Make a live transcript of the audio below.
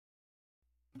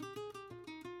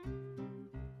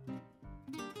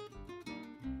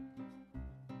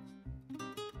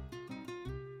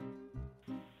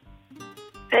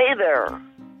Hey there,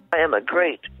 I am a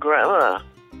great grandma.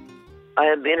 I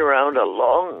have been around a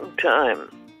long time.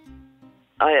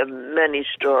 I have many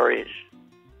stories.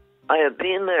 I have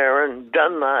been there and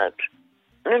done that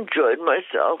and enjoyed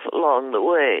myself along the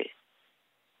way.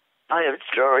 I have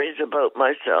stories about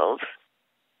myself,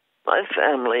 my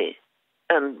family,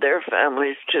 and their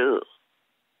families too.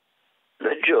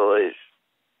 The joys,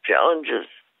 challenges,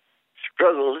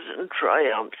 struggles, and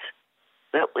triumphs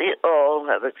that we all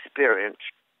have experienced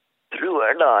through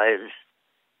our lives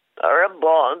are a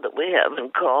bond that we have in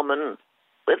common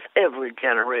with every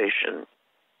generation.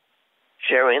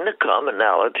 Sharing the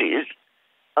commonalities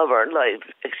of our life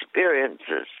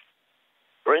experiences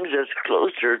brings us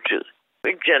closer to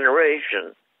every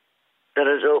generation that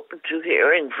is open to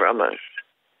hearing from us.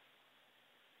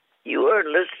 You are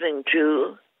listening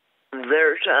to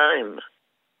Their Time,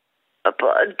 a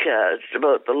podcast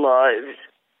about the lives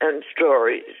and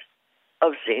stories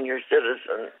of senior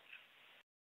citizens.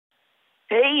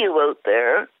 Hey, you out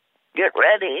there, get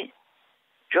ready.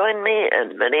 Join me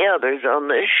and many others on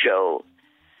this show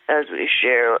as we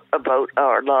share about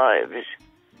our lives,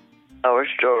 our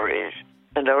stories,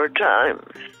 and our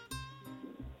times.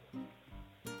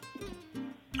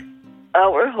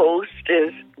 Our host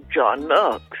is John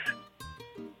Knox.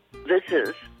 This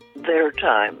is Their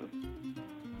Time.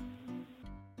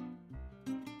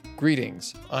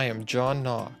 Greetings, I am John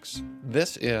Knox.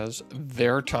 This is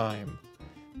Their Time.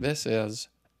 This is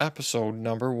episode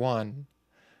number 1.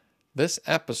 This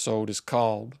episode is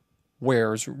called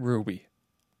Where's Ruby?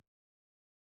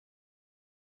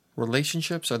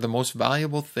 Relationships are the most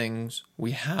valuable things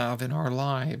we have in our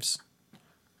lives.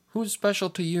 Who's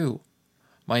special to you?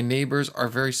 My neighbors are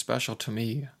very special to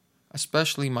me,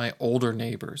 especially my older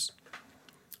neighbors.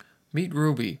 Meet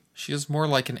Ruby. She is more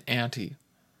like an auntie.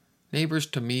 Neighbors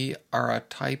to me are a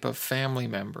type of family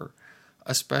member,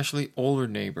 especially older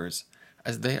neighbors,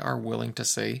 as they are willing to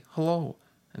say hello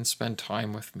and spend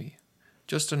time with me.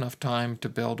 Just enough time to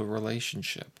build a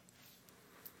relationship.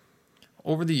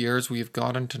 Over the years, we have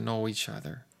gotten to know each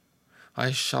other.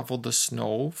 I shoveled the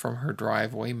snow from her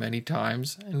driveway many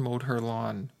times and mowed her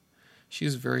lawn. She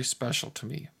is very special to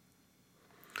me.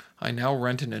 I now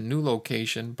rent in a new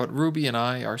location, but Ruby and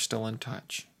I are still in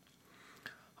touch.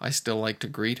 I still like to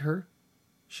greet her.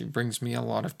 She brings me a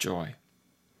lot of joy.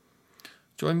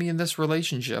 Join me in this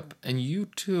relationship, and you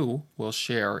too will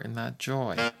share in that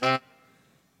joy.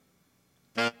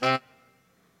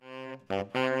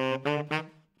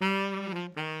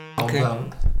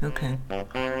 Okay.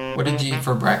 What did you eat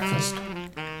for breakfast?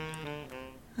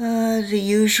 The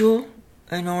usual,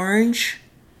 an orange,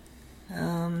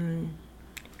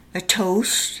 a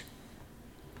toast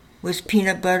with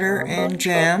peanut butter and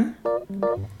jam,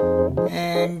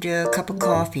 and a cup of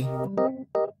coffee.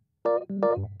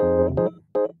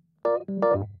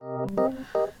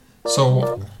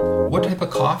 So, what type of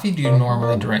coffee do you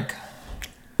normally drink?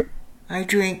 I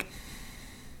drink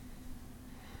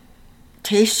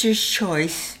Taster's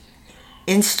Choice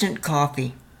instant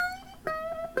coffee.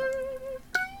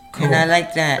 Cool. And I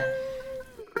like that.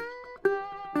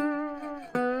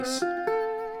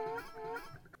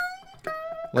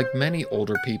 Like many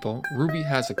older people, Ruby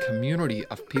has a community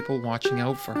of people watching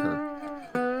out for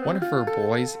her. One of her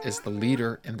boys is the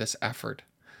leader in this effort.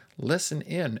 Listen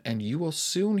in and you will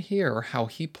soon hear how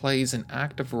he plays an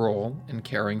active role in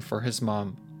caring for his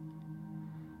mom.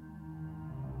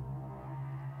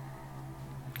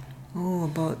 Oh,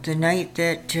 about the night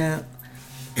that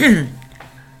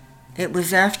it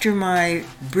was after my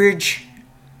bridge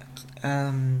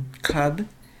club,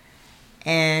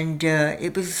 and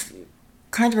it was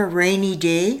kind of a rainy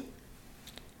day,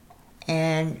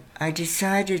 and I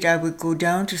decided I would go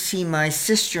down to see my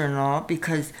sister-in-law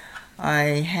because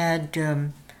I had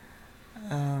a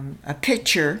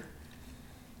picture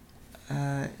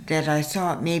that I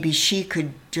thought maybe she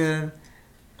could tell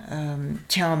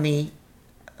me,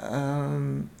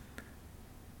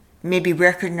 maybe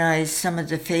recognize some of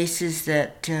the faces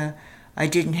that I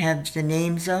didn't have the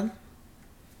names of.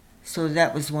 So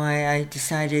that was why I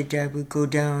decided I would go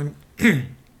down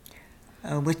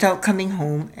without coming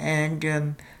home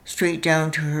and straight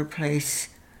down to her place.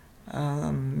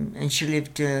 And she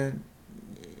lived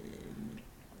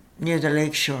near the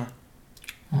lakeshore.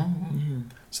 Mm-hmm. Mm-hmm.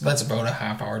 So that's about a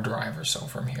half-hour drive or so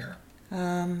from here.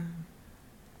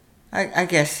 I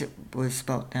guess it was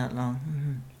about that long.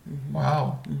 Mm-hmm. Mm-hmm.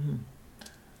 Wow. Mm-hmm.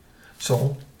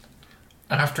 So,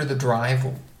 after the drive,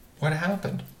 what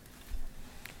happened?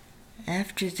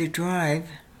 After the drive,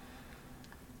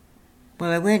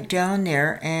 well, I went down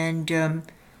there, and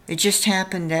it just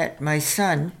happened that my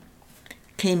son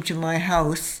came to my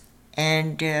house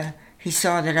and he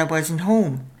saw that I wasn't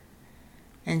home.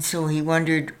 And so he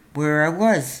wondered where I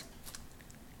was.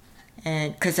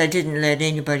 And because I didn't let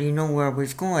anybody know where I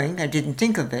was going. I didn't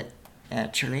think of it,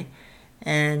 actually.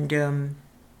 And then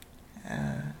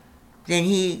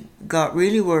he got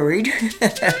really worried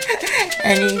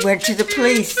and he went to the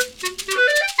police.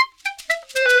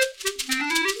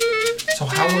 So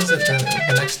how was it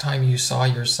the next time you saw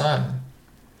your son?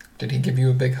 Did he give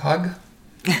you a big hug?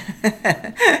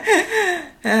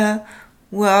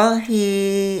 Well,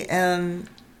 he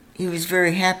was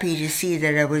very happy to see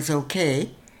that I was okay.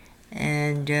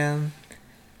 And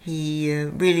he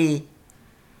really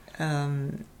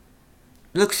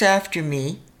looks after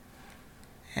me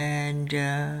and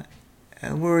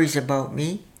worries about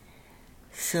me.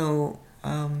 So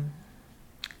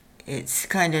it's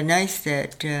kind of nice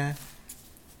that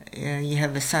you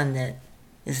have a son that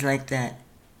is like that.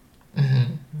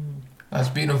 Mm-hmm. That's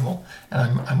beautiful,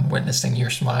 and I'm witnessing your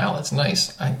smile. It's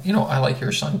nice. I like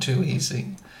your son too. He's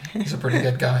a pretty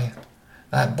good guy.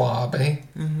 That Bob, eh?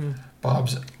 Mm-hmm.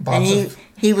 Bob's and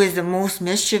he was the most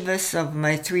mischievous of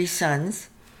my three sons,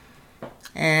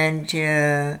 and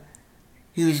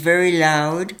he was very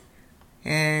loud,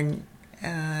 and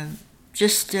he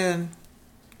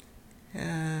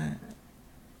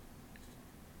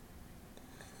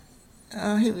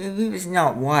was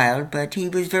not wild, but he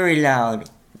was very loud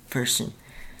person.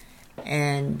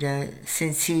 And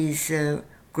since he's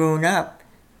grown up,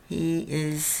 he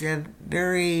is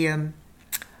very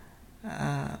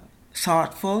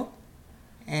thoughtful,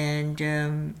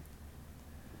 and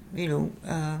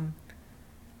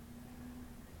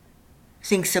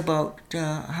thinks about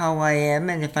how I am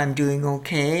and if I'm doing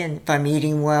okay and if I'm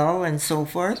eating well and so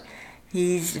forth.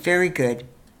 He's very good.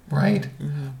 Right.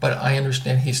 Mm-hmm. But I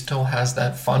understand he still has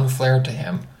that fun flair to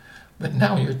him. But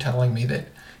now you're telling me that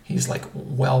he's like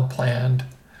well planned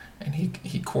and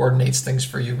he coordinates things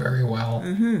for you very well.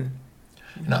 Mm-hmm.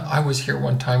 And I was here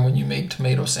one time when you made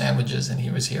tomato sandwiches and he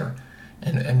was here.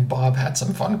 And Bob had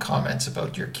some fun comments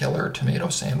about your killer tomato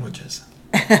sandwiches.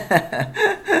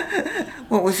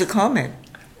 What was the comment?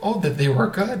 Oh, that they were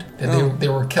good. That they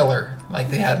were killer. Like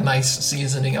they had nice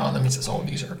seasoning on them. He says, oh,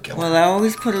 these are killer. Well, I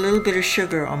always put a little bit of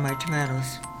sugar on my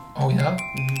tomatoes. Oh, yeah?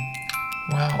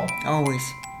 Mm-hmm. Wow. Always.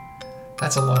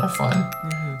 That's a lot of fun.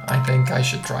 Mm-hmm. I think I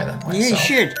should try that myself. Yeah, you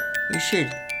should. You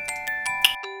should.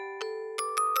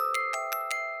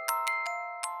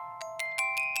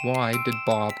 Why did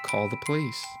Bob call the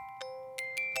police?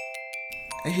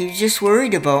 He was just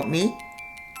worried about me.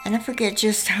 And I forget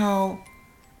just how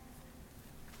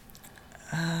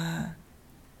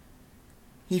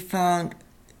he found...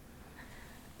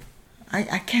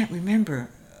 I can't remember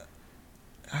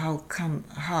how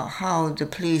the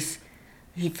police...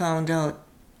 He found out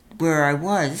where I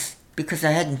was because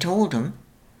I hadn't told him.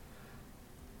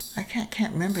 I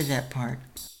can't remember that part.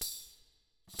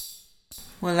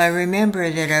 Well, I remember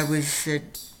that I was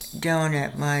down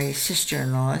at my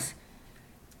sister-in-law's,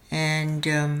 and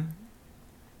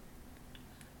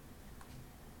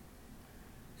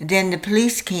then the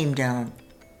police came down.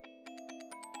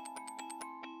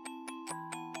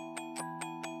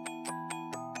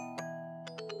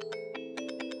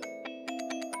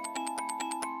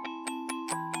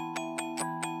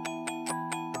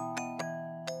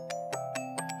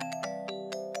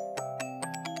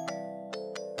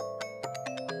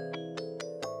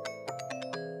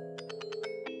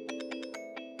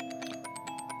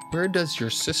 Where does your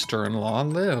sister-in-law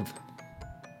live?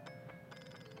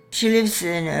 She lives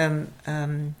in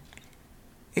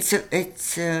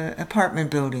it's a apartment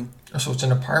building. Oh, so it's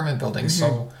an apartment building.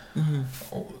 Mm-hmm.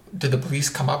 So did the police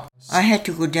come up? I had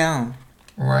to go down.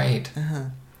 Right.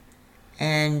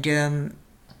 And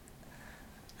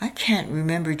I can't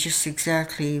remember just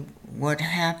exactly what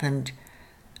happened.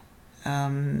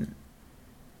 But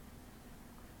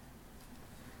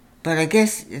I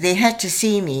guess they had to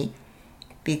see me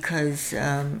because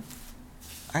I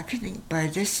think by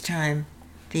this time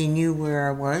they knew where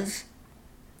I was.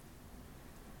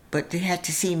 But they had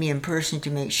to see me in person to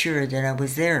make sure that I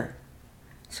was there.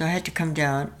 So I had to come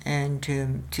down and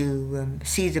to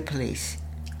see the police.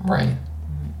 Right.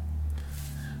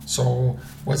 So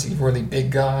was he a really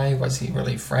big guy? Was he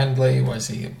really friendly? Was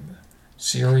he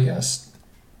serious?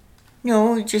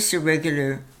 No, just a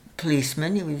regular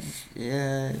policeman. He was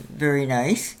very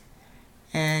nice.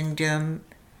 And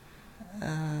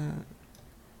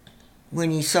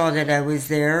when he saw that I was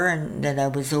there and that I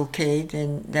was okay,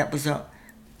 then that was all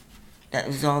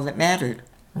that mattered.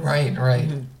 Right.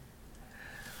 Mm-hmm.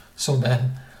 So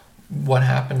then, what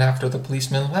happened after the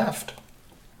policeman left?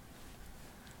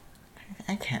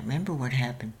 I can't remember what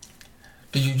happened.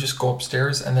 Did you just go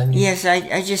upstairs and then you... Yes,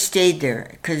 I just stayed there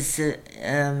because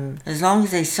as long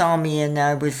as they saw me and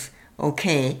I was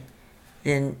okay,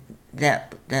 then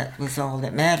that was all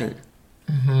that mattered.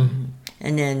 Mm-hmm.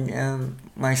 And then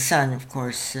my son, of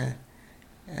course,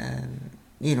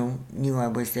 knew I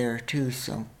was there too,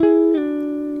 so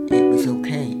it was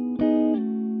okay.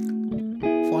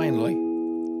 Finally,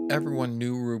 everyone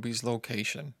knew Ruby's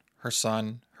location. Her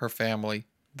son, her family,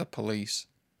 the police.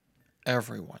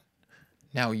 Everyone.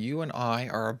 Now you and I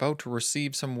are about to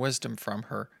receive some wisdom from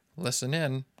her. Listen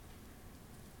in.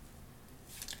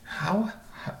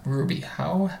 Ruby,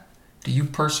 how do you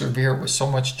persevere with so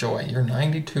much joy? You're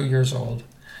 92 years old.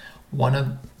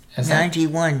 91.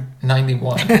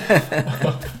 91.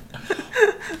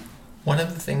 One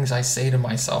of the things I say to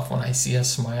myself when I see a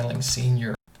smiling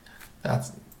senior,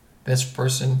 that this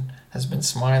person has been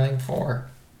smiling for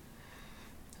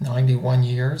 91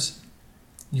 years.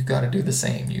 You got to do the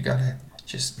same. You got to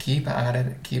just keep at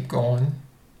it, keep going.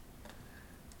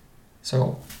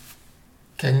 So,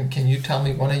 can you tell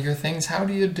me one of your things? How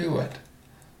do you do it?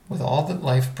 With all that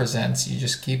life presents, you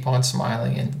just keep on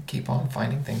smiling and keep on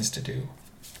finding things to do.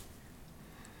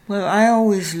 Well, I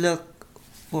always look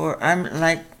for, I'm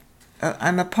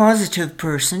a positive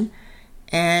person,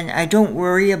 and I don't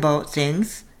worry about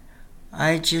things.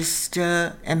 I just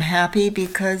am happy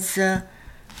because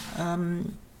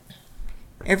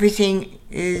everything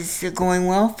is going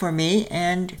well for me,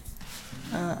 and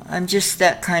I'm just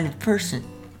that kind of person.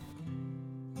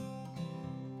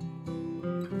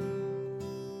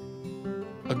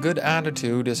 A good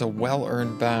attitude is a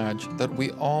well-earned badge that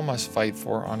we all must fight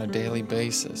for on a daily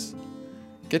basis.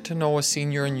 Get to know a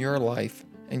senior in your life,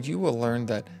 and you will learn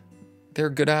that their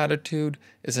good attitude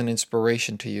is an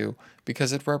inspiration to you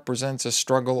because it represents a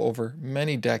struggle over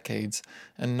many decades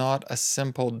and not a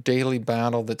simple daily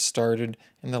battle that started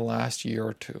in the last year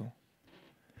or two.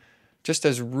 Just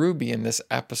as Ruby in this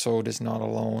episode is not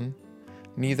alone,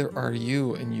 neither are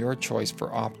you in your choice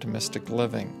for optimistic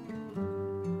living.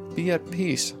 Be at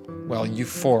peace while you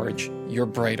forge your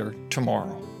brighter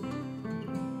tomorrow.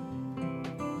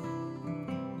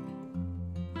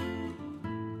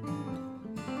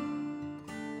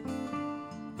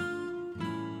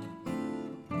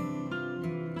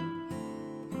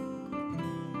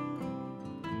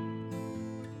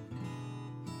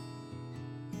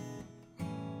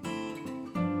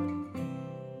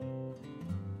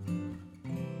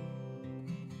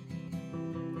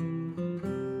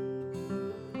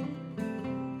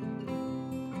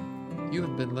 You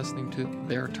have been listening to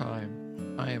Their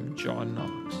Time. I am John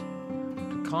Knox.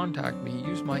 To contact me,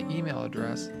 use my email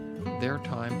address,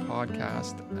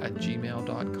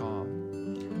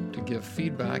 theirtimepodcast@gmail.com, to give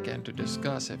feedback and to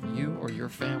discuss if you or your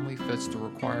family fits the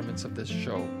requirements of this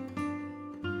show.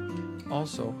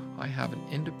 Also, I have an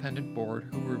independent board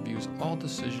who reviews all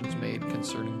decisions made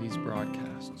concerning these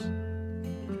broadcasts.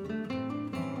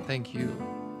 Thank you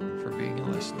for being a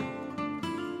listener.